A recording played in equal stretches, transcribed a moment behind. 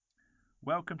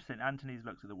Welcome to St Anthony's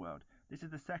Looks at the World. This is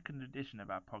the second edition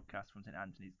of our podcast from St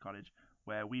Anthony's College,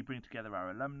 where we bring together our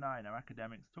alumni and our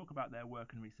academics, talk about their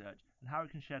work and research, and how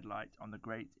it can shed light on the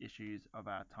great issues of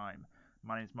our time.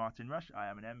 My name is Martin Rush. I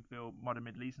am an MPhil Modern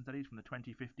Middle Eastern Studies from the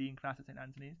 2015 class at St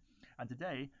Anthony's, and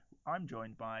today I'm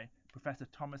joined by Professor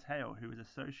Thomas Hale, who is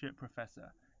Associate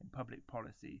Professor in Public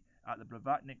Policy at the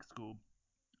Blavatnik School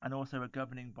and also a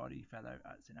governing body fellow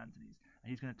at St Anthony's.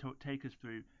 And he's going to take us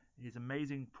through his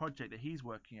amazing project that he's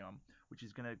working on, which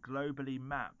is going to globally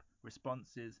map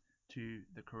responses to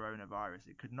the coronavirus.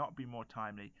 It could not be more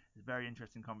timely. It's a very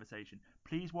interesting conversation.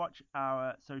 Please watch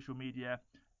our social media,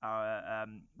 our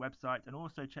website, and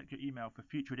also check your email for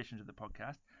future editions of the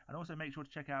podcast. And also make sure to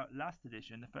check out last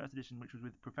edition, the first edition, which was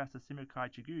with Professor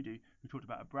Simukai Chigudu, who talked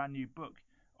about a brand new book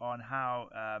on how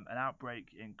an outbreak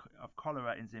of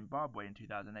cholera in Zimbabwe in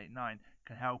 2008-9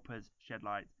 can help us shed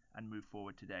light and move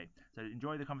forward today. So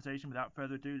enjoy the conversation. Without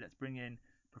further ado, let's bring in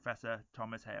Professor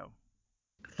Thomas Hale.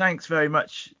 Thanks very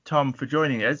much, Tom, for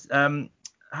joining us.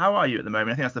 How are you at the moment?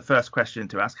 I think that's the first question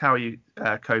to ask. How are you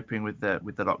coping with the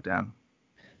lockdown?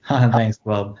 Thanks,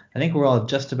 Bob. I think we're all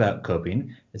just about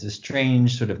coping. It's a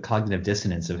strange sort of cognitive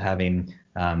dissonance of having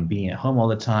being at home all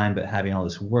the time, but having all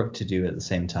this work to do at the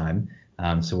same time.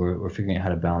 So we're figuring out how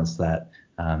to balance that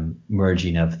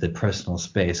merging of the personal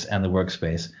space and the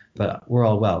workspace. But we're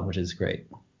all well, which is great.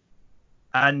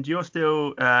 And you're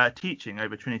still teaching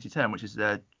over Trinity Term, which is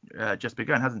just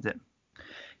begun, hasn't it?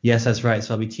 Yes, that's right.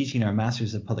 So I'll be teaching our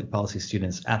Masters of Public Policy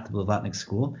students at the Blavatnik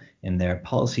School in their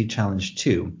Policy Challenge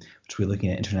 2, which we're looking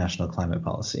at international climate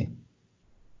policy.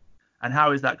 And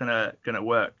how is that going to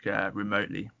work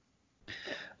remotely?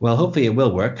 Well, hopefully it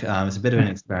will work. It's a bit of an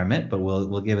experiment, but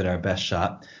we'll give it our best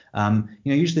shot.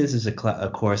 Usually this is a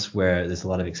course where there's a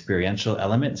lot of experiential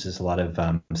elements. There's a lot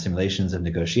of simulations of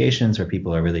negotiations where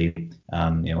people are really,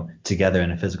 together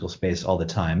in a physical space all the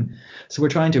time. So we're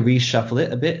trying to reshuffle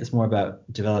it a bit. It's more about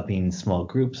developing small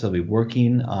groups. They'll be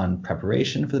working on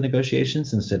preparation for the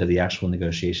negotiations instead of the actual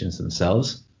negotiations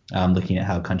themselves. Looking at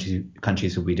how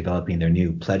countries will be developing their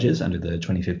new pledges under the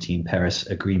 2015 Paris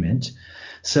Agreement.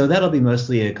 So that'll be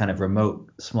mostly a kind of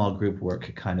remote small group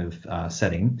work kind of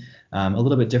setting, a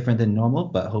little bit different than normal,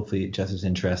 but hopefully just as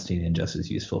interesting and just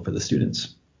as useful for the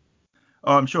students.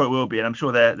 Oh, I'm sure it will be, and I'm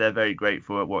sure they're very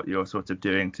grateful at what you're sort of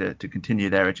doing to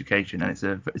continue their education. And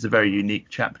it's a very unique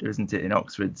chapter, isn't it, in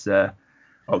Oxford's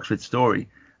story.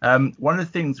 One of the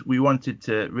things we wanted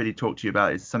to really talk to you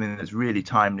about is something that's really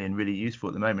timely and really useful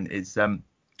at the moment is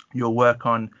your work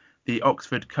on the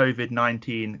Oxford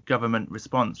COVID-19 Government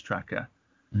Response Tracker.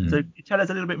 So can you tell us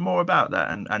a little bit more about that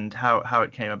and how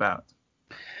it came about?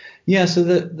 Yeah, so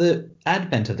the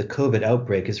advent of the COVID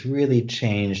outbreak has really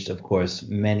changed, of course,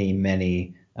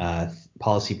 many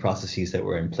policy processes that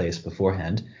were in place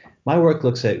beforehand. My work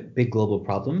looks at big global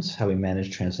problems, how we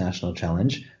manage transnational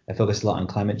challenge. I focus a lot on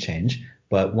climate change,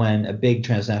 but when a big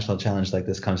transnational challenge like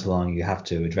this comes along, you have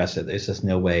to address it. There's just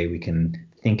no way we can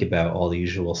think about all the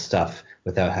usual stuff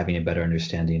without having a better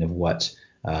understanding of what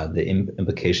the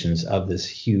implications of this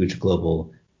huge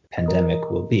global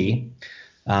pandemic will be.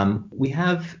 We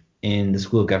have in the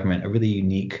School of Government a really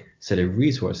unique set of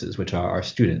resources, which are our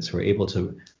students who are able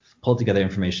to pull together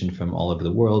information from all over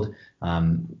the world.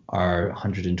 Our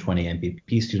 120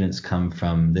 MPP students come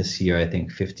from this year, I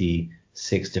think,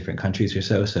 56 different countries or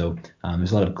so. So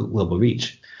there's a lot of global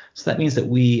reach. So that means that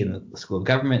we in the School of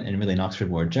Government and really in Oxford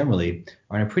more generally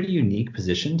are in a pretty unique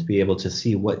position to be able to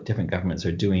see what different governments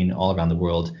are doing all around the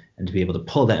world and to be able to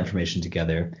pull that information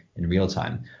together in real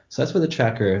time. So that's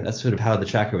sort of how the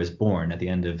tracker was born at the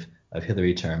end of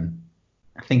Hillary term,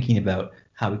 thinking about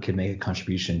how we could make a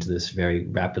contribution to this very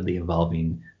rapidly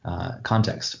evolving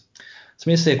context. So let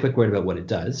me just say a quick word about what it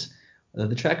does.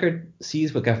 The tracker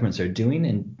sees what governments are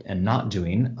doing and not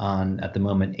doing on, at the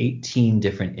moment, 18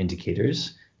 different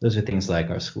indicators. Those are things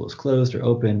like are schools closed or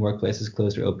open, workplaces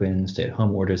closed or open,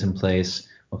 stay-at-home orders in place,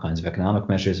 what kinds of economic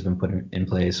measures have been put in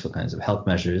place, what kinds of health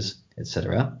measures,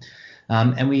 etc.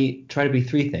 And we try to be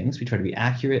three things. We try to be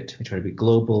accurate, we try to be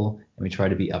global, and we try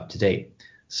to be up to date.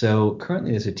 So currently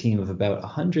there's a team of about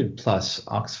 100 plus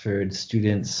Oxford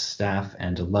students, staff,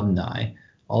 and alumni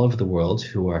all over the world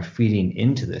who are feeding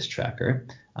into this tracker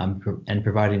and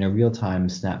providing a real-time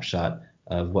snapshot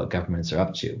of what governments are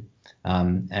up to.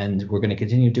 And we're going to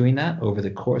continue doing that over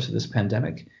the course of this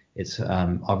pandemic. It's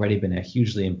already been a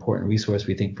hugely important resource,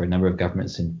 we think, for a number of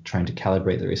governments in trying to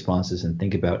calibrate their responses and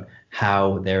think about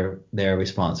how their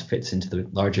response fits into the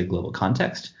larger global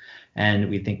context. And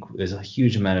we think there's a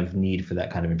huge amount of need for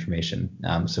that kind of information.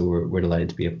 So we're delighted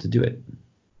to be able to do it.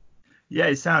 Yeah,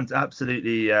 it sounds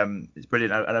absolutely it's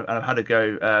brilliant. I've had a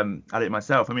go at it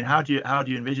myself. I mean, how do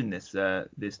you envision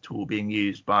this tool being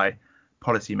used by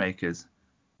policymakers?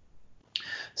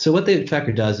 So what the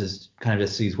tracker does is kind of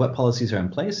just sees what policies are in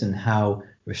place and how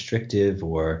restrictive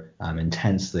or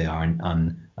intense they are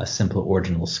on a simple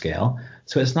ordinal scale.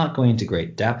 So it's not going into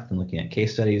great depth and looking at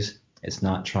case studies. It's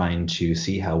not trying to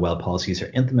see how well policies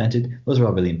are implemented. Those are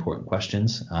all really important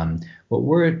questions. What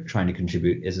we're trying to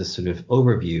contribute is a sort of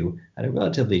overview at a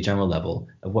relatively general level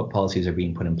of what policies are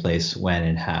being put in place, when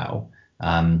and how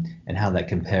that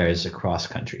compares across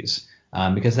countries.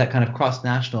 Because that kind of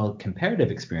cross-national comparative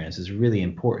experience is really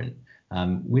important.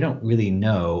 We don't really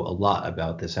know a lot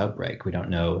about this outbreak. We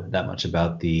don't know that much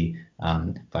about the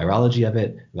virology of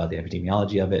it, about the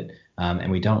epidemiology of it,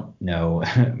 and we don't know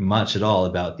much at all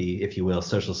about the, if you will,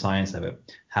 social science of it,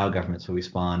 how governments will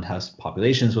respond, how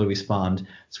populations will respond.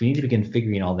 So we need to begin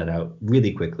figuring all that out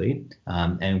really quickly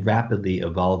and rapidly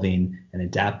evolving and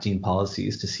adapting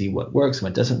policies to see what works and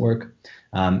what doesn't work.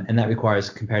 And that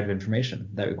requires comparative information.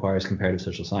 That requires comparative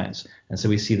social science. And so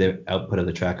we see the output of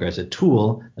the tracker as a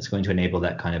tool that's going to enable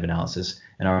that kind of analysis,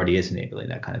 and already is enabling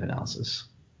that kind of analysis.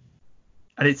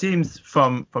 And it seems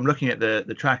from looking at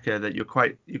the tracker that you're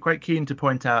quite keen to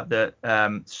point out that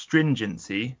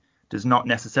stringency does not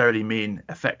necessarily mean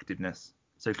effectiveness.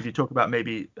 So could you talk about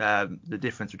maybe the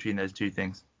difference between those two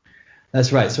things?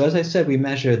 That's right. So as I said, we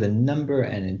measure the number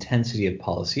and intensity of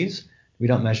policies. We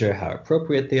don't measure how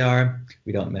appropriate they are.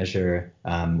 We don't measure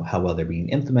how well they're being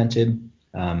implemented.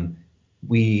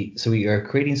 We are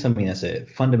creating something that's a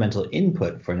fundamental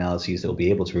input for analyses that will be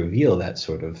able to reveal that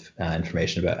sort of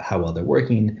information about how well they're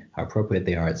working, how appropriate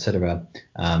they are, etc.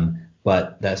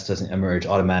 But that doesn't emerge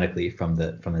automatically from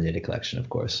the data collection, of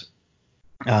course.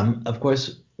 Of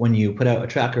course, when you put out a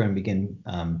tracker and begin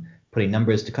putting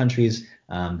numbers to countries,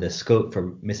 the scope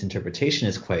for misinterpretation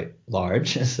is quite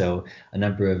large. So a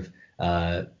number of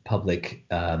public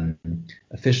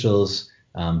officials,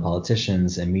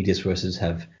 politicians, and media sources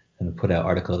have put out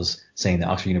articles saying that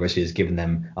Oxford University has given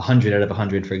them 100 out of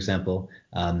 100, for example,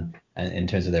 in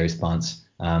terms of their response.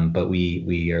 But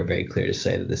we are very clear to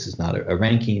say that this is not a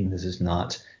ranking. This is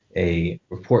not a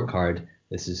report card.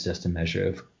 This is just a measure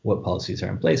of what policies are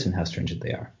in place and how stringent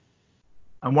they are.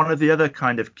 And one of the other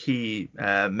kind of key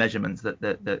measurements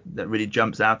that really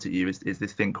jumps out at you is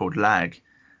this thing called lag.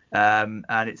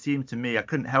 And it seemed to me, I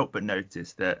couldn't help but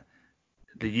notice that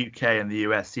the UK and the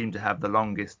US seem to have the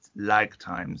longest lag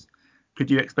times.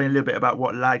 Could you explain a little bit about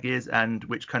what lag is and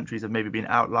which countries have maybe been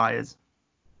outliers?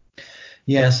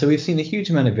 Yeah, so we've seen a huge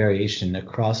amount of variation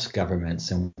across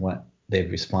governments and what they've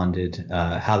responded,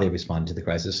 how they responded to the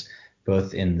crisis,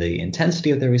 both in the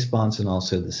intensity of their response and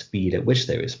also the speed at which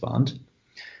they respond.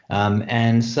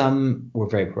 And some were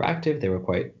very proactive. They were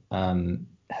quite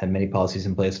had many policies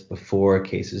in place before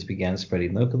cases began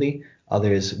spreading locally.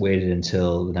 Others waited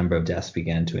until the number of deaths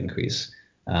began to increase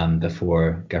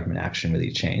before government action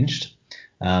really changed.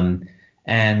 And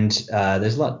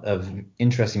there's a lot of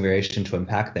interesting variation to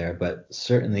unpack there, but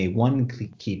certainly one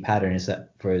key pattern is that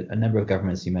for a number of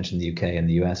governments, you mentioned the UK and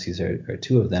the US, these are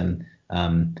two of them,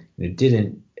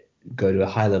 didn't go to a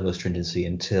high level of stringency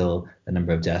until the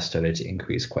number of deaths started to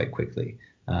increase quite quickly.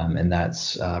 And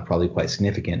that's probably quite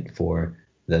significant for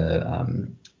the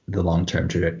long-term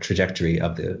trajectory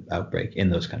of the outbreak in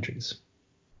those countries.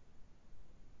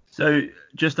 So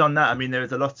just on that, I mean, there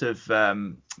is a lot of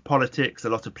politics, a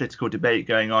lot of political debate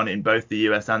going on in both the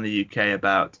US and the UK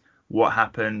about what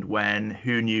happened when,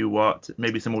 who knew what,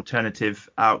 maybe some alternative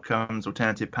outcomes,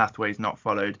 alternative pathways not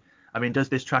followed. I mean, does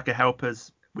this tracker help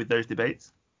us with those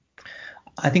debates?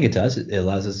 I think it does. It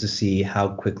allows us to see how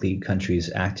quickly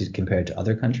countries acted compared to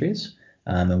other countries,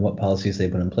 and what policies they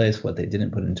put in place, what they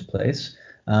didn't put into place.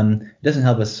 It doesn't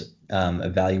help us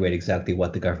evaluate exactly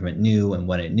what the government knew and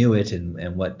when it knew it,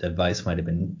 and what advice might have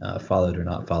been followed or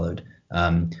not followed.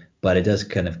 But it does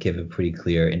kind of give a pretty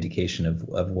clear indication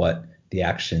of what the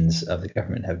actions of the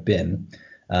government have been.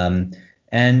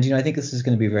 And I think this is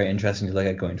going to be very interesting to look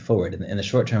at going forward. In the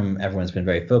short term, everyone's been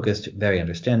very focused, very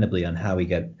understandably, on how we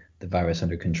get the virus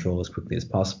under control as quickly as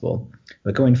possible.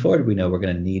 But going forward, we know we're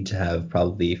going to need to have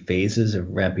probably phases of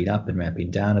ramping up and ramping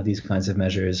down of these kinds of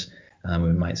measures.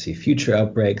 We might see future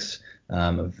outbreaks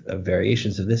of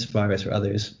variations of this virus or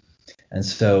others. And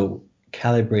so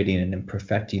calibrating and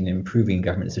perfecting and improving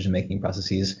government decision-making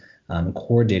processes,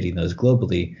 coordinating those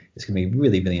globally is going to be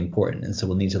really, really important. And so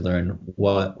we'll need to learn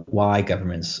why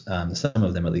governments, some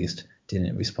of them at least,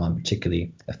 didn't respond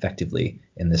particularly effectively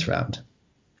in this round.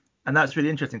 And that's really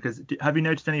interesting, because have you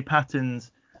noticed any patterns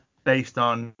based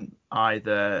on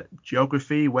either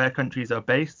geography, where countries are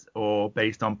based, or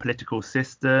based on political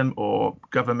system or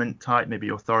government type, maybe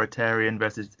authoritarian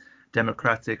versus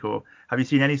democratic? Or have you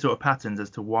seen any sort of patterns as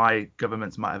to why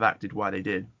governments might have acted why they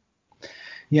did?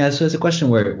 Yeah, so it's a question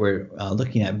we're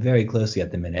looking at very closely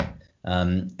at the minute.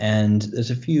 And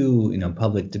there's a few,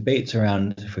 public debates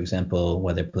around, for example,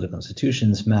 whether political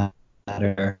institutions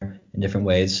matter in different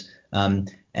ways.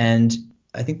 And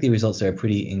I think the results are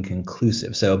pretty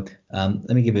inconclusive. So let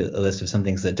me give you a list of some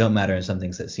things that don't matter and some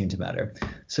things that seem to matter.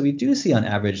 So we do see on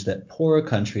average that poorer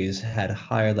countries had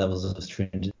higher levels of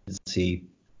stringency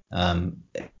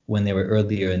when they were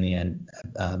earlier in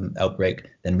the outbreak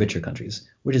than richer countries,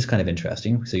 which is kind of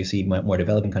interesting. So you see more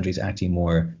developing countries acting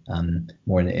more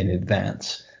in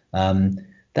advance.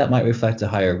 That might reflect a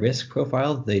higher risk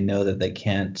profile. They know that they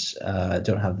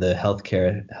don't have the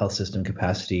health system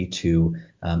capacity to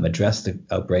address the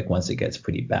outbreak once it gets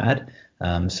pretty bad.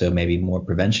 So maybe more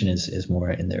prevention is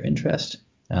more in their interest.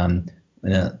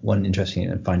 One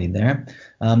interesting finding there.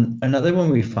 Another one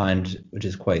we find, which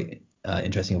is quite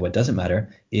interesting, what doesn't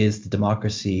matter, is the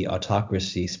democracy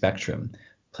autocracy spectrum.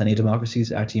 Plenty of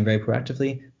democracies acting very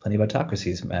proactively, plenty of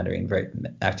autocracies acting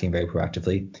very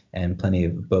proactively, and plenty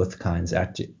of both kinds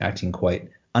acting quite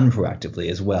unproactively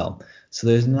as well. So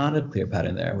there's not a clear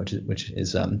pattern there, which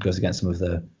goes against some of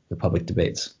the public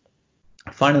debates.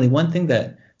 Finally, one thing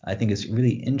that I think is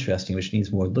really interesting, which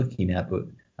needs more looking at, but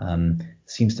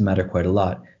seems to matter quite a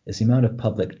lot, is the amount of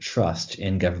public trust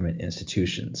in government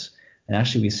institutions. And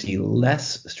actually, we see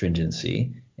less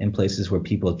stringency in places where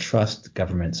people trust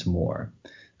governments more.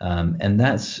 And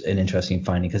that's an interesting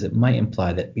finding because it might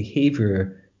imply that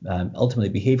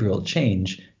ultimately behavioral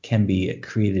change can be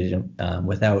created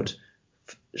without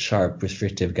sharp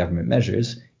restrictive government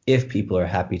measures if people are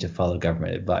happy to follow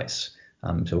government advice.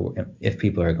 So if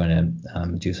people are going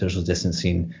to do social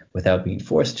distancing without being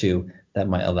forced to, that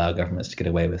might allow governments to get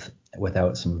away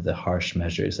without some of the harsh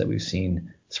measures that we've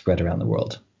seen spread around the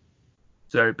world.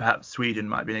 So perhaps Sweden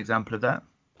might be an example of that.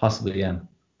 Possibly, yeah.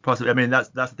 Possibly. I mean, that's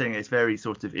the thing. It's very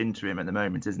sort of interim at the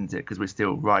moment, isn't it? Because we're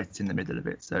still right in the middle of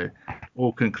it. So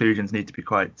all conclusions need to be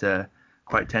quite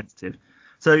tentative.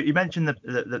 So you mentioned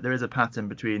that there is a pattern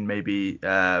between maybe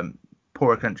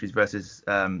poorer countries versus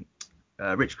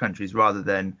rich countries rather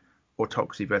than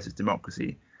autocracy versus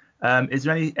democracy. Is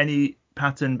there any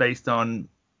pattern based on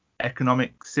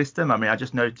economic system? I mean, I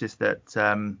just noticed that,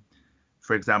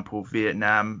 for example,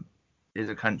 Vietnam is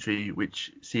a country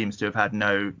which seems to have had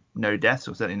no deaths,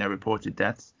 or certainly no reported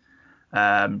deaths.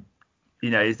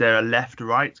 Is there a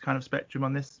left-right kind of spectrum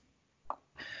on this?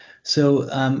 So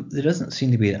there doesn't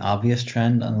seem to be an obvious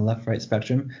trend on the left-right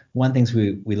spectrum. One thing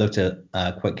we looked at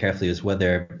quite carefully is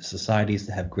whether societies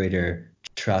that have greater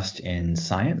trust in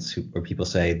science, where people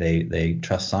say they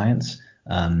trust science,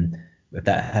 if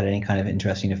that had any kind of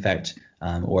interesting effect,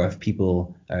 or if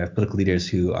political leaders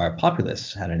who are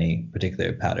populists had any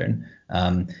particular pattern.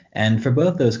 And for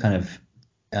both those kind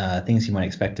of things you might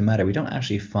expect to matter, we don't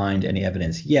actually find any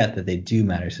evidence yet that they do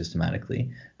matter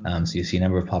systematically. So you see a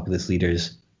number of populist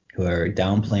leaders who are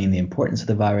downplaying the importance of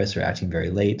the virus or acting very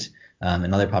late,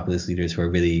 and other populist leaders who are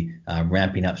really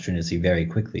ramping up stringency very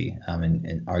quickly,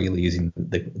 and arguably using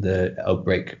the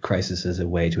outbreak crisis as a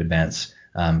way to advance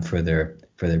further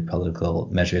political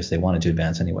measures they wanted to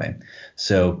advance anyway.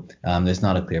 So there's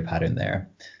not a clear pattern there.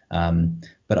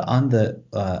 But on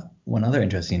the one other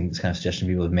interesting kind of suggestion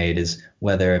people have made is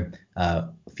whether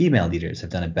female leaders have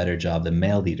done a better job than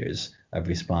male leaders of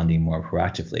responding more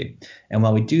proactively. And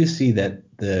while we do see that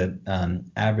the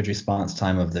average response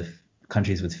time of the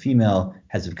countries with female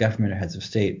heads of government or heads of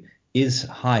state is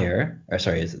higher,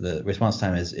 the response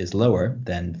time is lower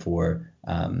than for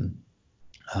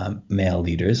male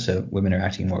leaders, so women are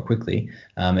acting more quickly.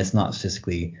 It's not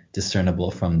statistically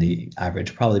discernible from the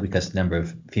average, probably because the number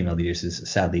of female leaders is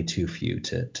sadly too few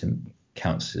to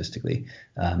count statistically.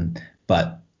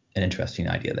 But an interesting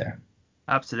idea there.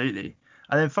 Absolutely.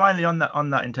 And then finally on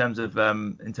that in terms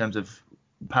of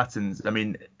patterns, I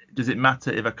mean, does it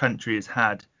matter if a country has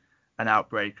had an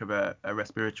outbreak of a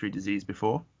respiratory disease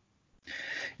before?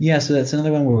 Yeah, so that's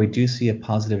another one where we do see a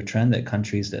positive trend that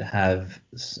countries that have,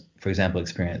 for example,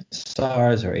 experienced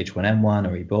SARS or H1N1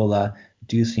 or Ebola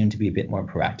do seem to be a bit more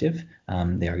proactive.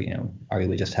 They are,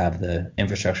 arguably just have the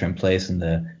infrastructure in place and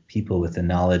the people with the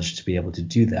knowledge to be able to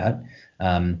do that.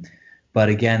 But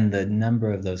again, the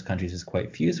number of those countries is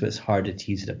quite few, so it's hard to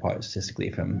tease it apart statistically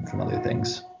from other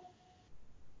things.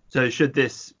 So should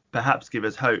this perhaps give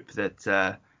us hope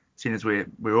that seeing as we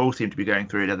all seem to be going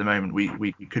through it at the moment,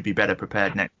 we could be better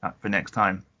prepared for next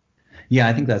time? Yeah,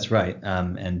 I think that's right.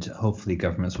 And hopefully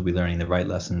governments will be learning the right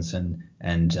lessons and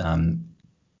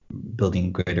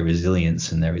building greater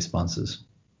resilience in their responses.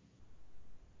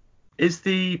 Is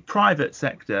the private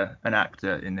sector an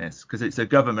actor in this? Because it's a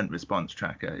government response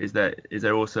tracker. Is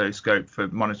there also scope for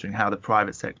monitoring how the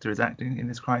private sector is acting in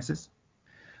this crisis?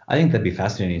 I think that'd be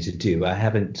fascinating to do. I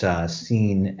haven't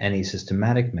seen any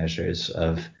systematic measures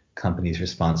of companies'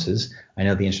 responses. I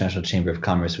know the International Chamber of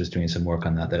Commerce was doing some work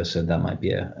on that, though, so that might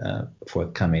be a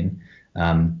forthcoming.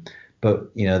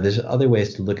 But there's other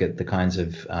ways to look at the kinds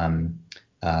of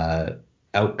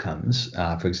outcomes.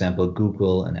 For example,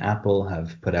 Google and Apple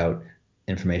have put out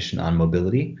information on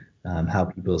mobility, how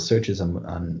people's searches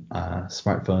on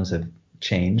smartphones have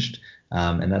changed,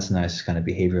 and that's a nice kind of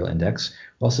behavioral index.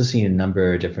 We're also seeing a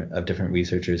number of different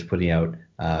researchers putting out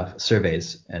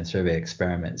surveys and survey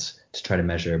experiments to try to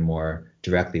measure more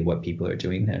directly what people are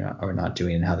doing or not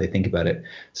doing and how they think about it.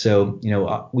 So,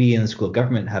 we in the School of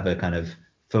Government have a kind of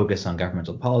focus on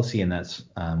governmental policy, and that's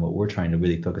what we're trying to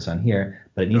really focus on here.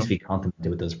 But it needs to be complemented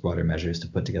with those broader measures to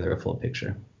put together a full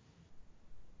picture.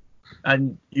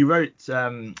 And you wrote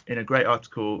in a great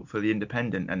article for The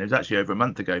Independent, and it was actually over a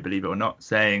month ago, believe it or not,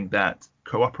 saying that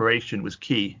cooperation was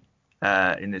key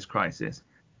in this crisis.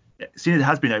 Seeing as it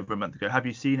has been over a month ago, have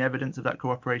you seen evidence of that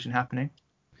cooperation happening?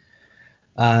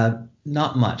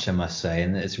 Not much, I must say,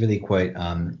 and it's really quite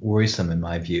worrisome in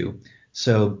my view.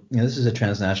 So, this is a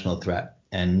transnational threat,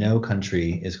 and no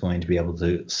country is going to be able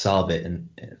to solve it and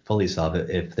fully solve it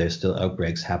if there's still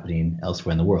outbreaks happening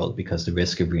elsewhere in the world, because the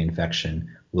risk of reinfection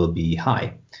will be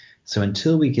high. So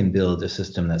until we can build a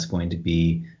system that's going to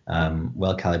be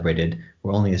well calibrated,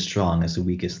 we're only as strong as the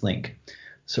weakest link.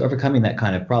 So overcoming that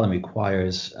kind of problem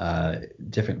requires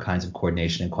different kinds of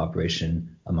coordination and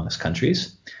cooperation amongst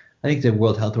countries. I think the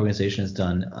World Health Organization has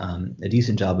done a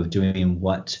decent job of doing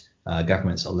what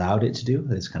governments allowed it to do.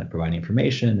 It's kind of providing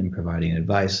information and providing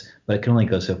advice, but it can only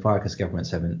go so far because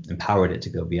governments haven't empowered it to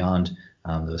go beyond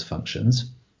those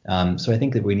functions. So I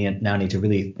think that we now need to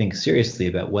really think seriously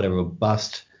about what a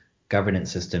robust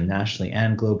governance system nationally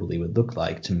and globally would look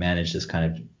like to manage this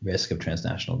kind of risk of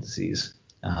transnational disease.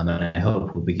 And I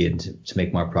hope we'll begin to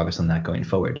make more progress on that going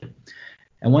forward.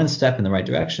 And one step in the right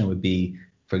direction would be,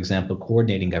 for example,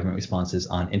 coordinating government responses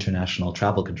on international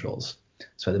travel controls.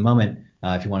 So at the moment,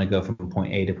 if you want to go from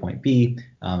point A to point B,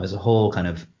 there's a whole kind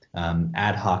of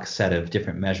ad hoc set of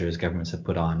different measures governments have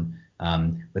put on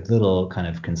with little kind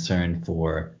of concern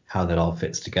for how that all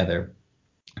fits together.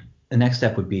 The next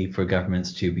step would be for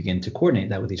governments to begin to coordinate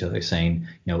that with each other, saying,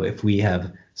 if we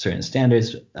have certain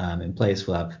standards in place,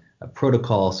 we'll have a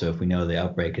protocol. So if we know the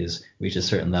outbreak has reached a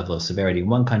certain level of severity in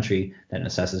one country, that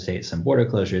necessitates some border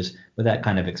closures, but that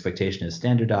kind of expectation is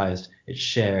standardized, it's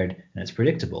shared, and it's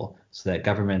predictable, so that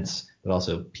governments, but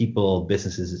also people,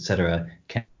 businesses, etc.,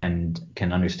 can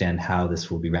understand how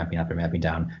this will be ramping up and ramping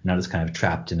down, not just kind of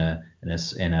trapped in a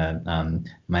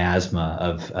miasma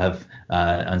of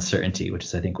uncertainty, which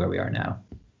is, I think, where we are now.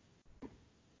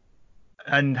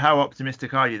 And how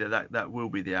optimistic are you that will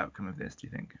be the outcome of this, do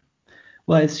you think?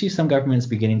 Well, I see some governments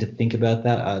beginning to think about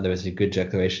that. There was a good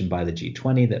declaration by the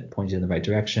G20 that pointed in the right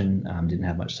direction. Didn't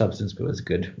have much substance, but was a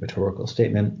good rhetorical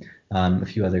statement. A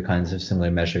few other kinds of similar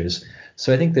measures.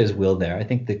 So I think there's will there. I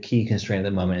think the key constraint at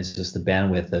the moment is just the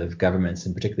bandwidth of governments,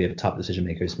 and particularly of top decision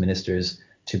makers, ministers,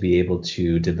 to be able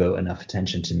to devote enough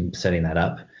attention to setting that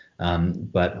up.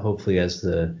 But hopefully, as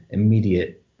the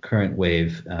immediate current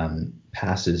wave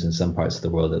passes in some parts of the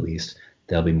world, at least,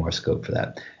 there'll be more scope for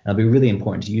that. And it'll be really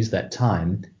important to use that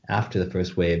time after the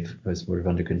first wave was sort of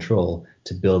under control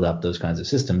to build up those kinds of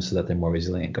systems so that they're more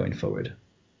resilient going forward.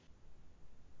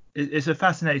 It's a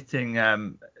fascinating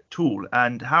tool.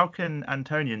 And how can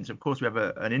Antonians, of course, we have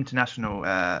an international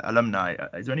alumni.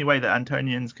 Is there any way that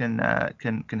Antonians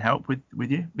can help with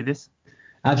you with this?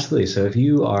 Absolutely. So if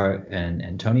you are an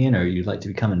Antonian or you'd like to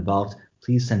become involved,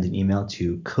 please send an email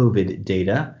to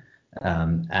coviddata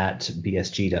at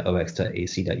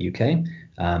bsg.ox.ac.uk,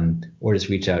 or just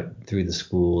reach out through the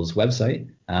school's website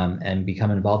and become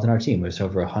involved in our team. There's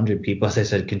over 100 people, as I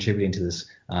said, contributing to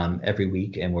this every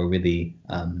week, and we're really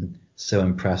so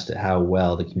impressed at how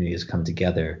well the community has come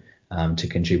together to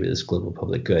contribute to this global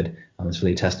public good. It's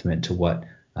really a testament to what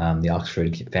the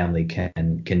Oxford family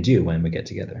can do when we get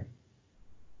together.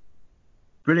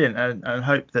 Brilliant, and I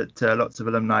hope that lots of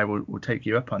alumni will take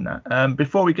you up on that.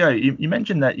 Before we go, you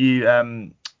mentioned that you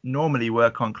normally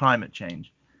work on climate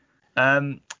change.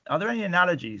 Are there any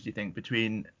analogies, do you think,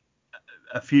 between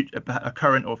a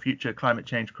current or future climate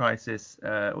change crisis,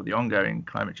 or the ongoing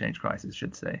climate change crisis,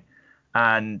 should say,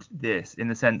 and this, in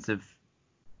the sense of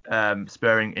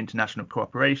spurring international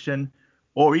cooperation,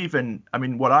 or even, I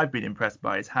mean, what I've been impressed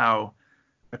by is how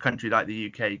a country like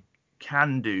the UK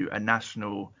can do a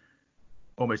national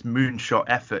almost moonshot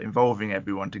effort involving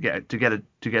everyone to get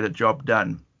a job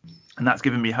done, and that's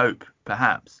given me hope,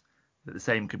 perhaps, that the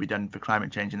same could be done for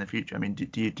climate change in the future. I mean,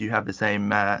 do you have the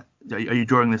same? Are you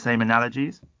drawing the same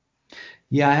analogies?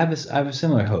 Yeah, I have a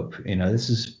similar hope.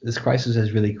 This crisis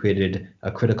has really created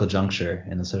a critical juncture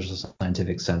in the social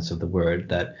scientific sense of the word,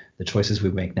 that the choices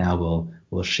we make now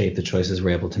will shape the choices we're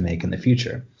able to make in the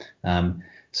future.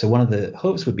 So one of the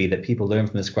hopes would be that people learn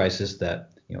from this crisis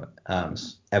that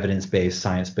evidence-based,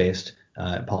 science-based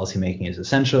policymaking is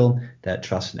essential, that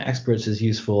trust in experts is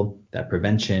useful, that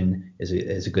prevention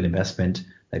is a good investment,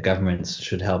 that governments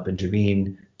should help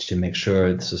intervene to make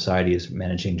sure the society is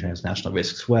managing transnational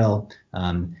risks well,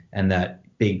 and that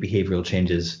big behavioral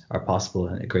changes are possible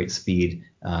at great speed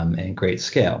and great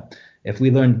scale. If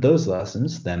we learned those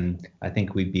lessons, then I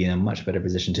think we'd be in a much better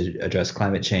position to address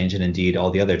climate change and indeed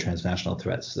all the other transnational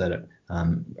threats that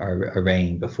are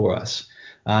arraying before us.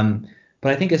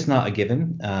 But I think it's not a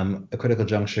given. A critical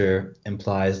juncture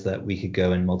implies that we could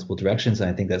go in multiple directions, and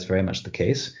I think that's very much the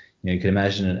case. You could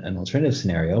imagine an alternative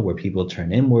scenario where people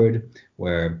turn inward,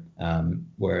 where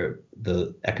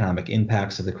the economic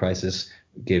impacts of the crisis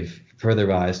give further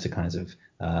rise to kinds of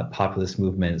populist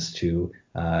movements, to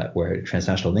where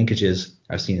transnational linkages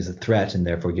are seen as a threat and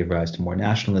therefore give rise to more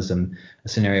nationalism. A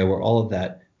scenario where all of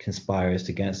that conspires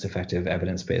against effective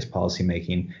evidence-based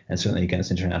policymaking and certainly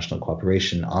against international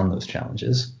cooperation on those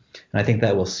challenges. And I think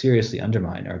that will seriously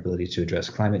undermine our ability to address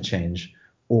climate change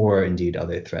or indeed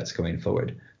other threats going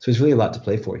forward. So there's really a lot to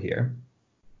play for here.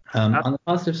 On the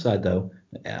positive side, though,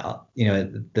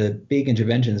 the big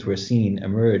interventions we're seeing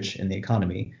emerge in the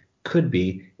economy could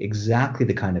be exactly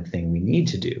the kind of thing we need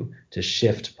to do to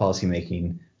shift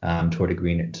policymaking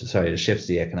to shift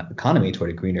the economy toward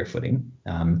a greener footing.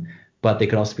 But they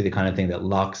could also be the kind of thing that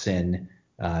locks in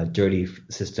dirty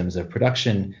systems of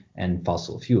production and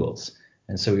fossil fuels.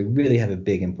 And so we really have a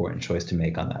big important choice to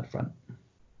make on that front.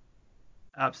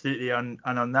 Absolutely, and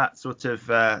on that sort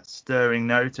of stirring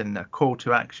note and a call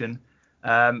to action,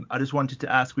 I just wanted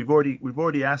to ask. We've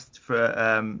already asked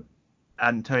for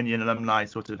Antonian alumni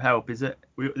sort of help. Is it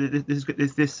this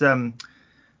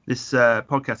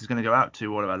podcast is going to go out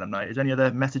to all of our alumni? Is there any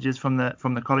other messages from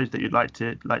the college that you'd like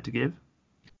to give?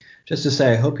 Just to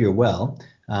say, I hope you're well.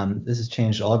 This has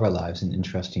changed all of our lives in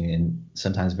interesting and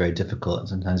sometimes very difficult and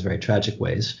sometimes very tragic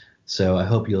ways. So I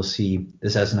hope you'll see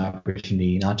this as an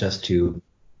opportunity not just to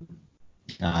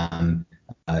hear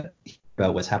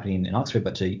about what's happening in Oxford,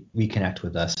 but to reconnect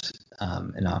with us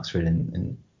in Oxford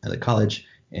and at the college,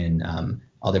 in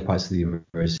other parts of the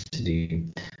university,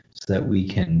 so that we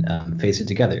can face it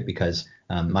together. Because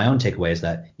my own takeaway is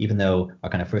that even though our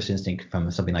kind of first instinct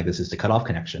from something like this is to cut off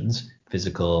connections,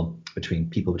 physical, between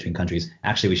people, between countries,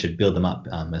 actually we should build them up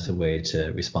as a way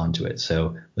to respond to it.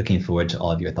 So looking forward to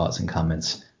all of your thoughts and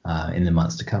comments in the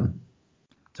months to come.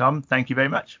 Tom, thank you very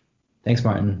much. Thanks,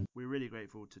 Martin. We're really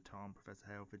grateful to Tom, Professor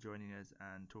Hale, for joining us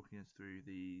and talking us through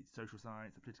the social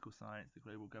science, the political science, the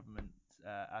global government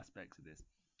aspects of this.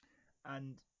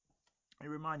 And it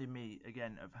reminded me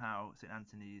again of how St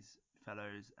Antony's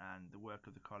Fellows and the work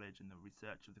of the college and the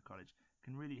research of the college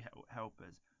can really help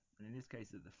us, and in this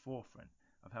case at the forefront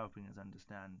of helping us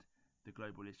understand the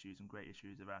global issues and great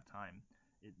issues of our time.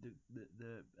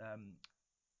 The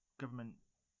government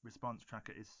response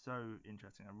tracker is so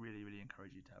interesting. I really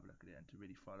encourage you to have a look at it and to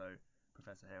really follow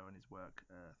Professor Hale and his work.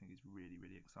 I think it's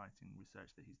really exciting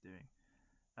research that he's doing.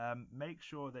 Make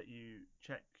sure that you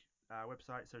check our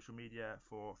website, social media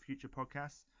for future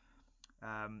podcasts.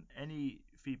 Any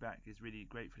feedback is really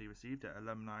gratefully received at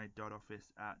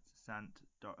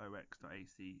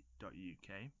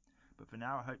alumni.office@sant.ox.ac.uk. But for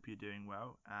now, I hope you're doing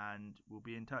well, and we'll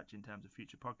be in touch in terms of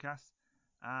future podcasts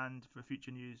and for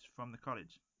future news from the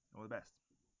college. All the best.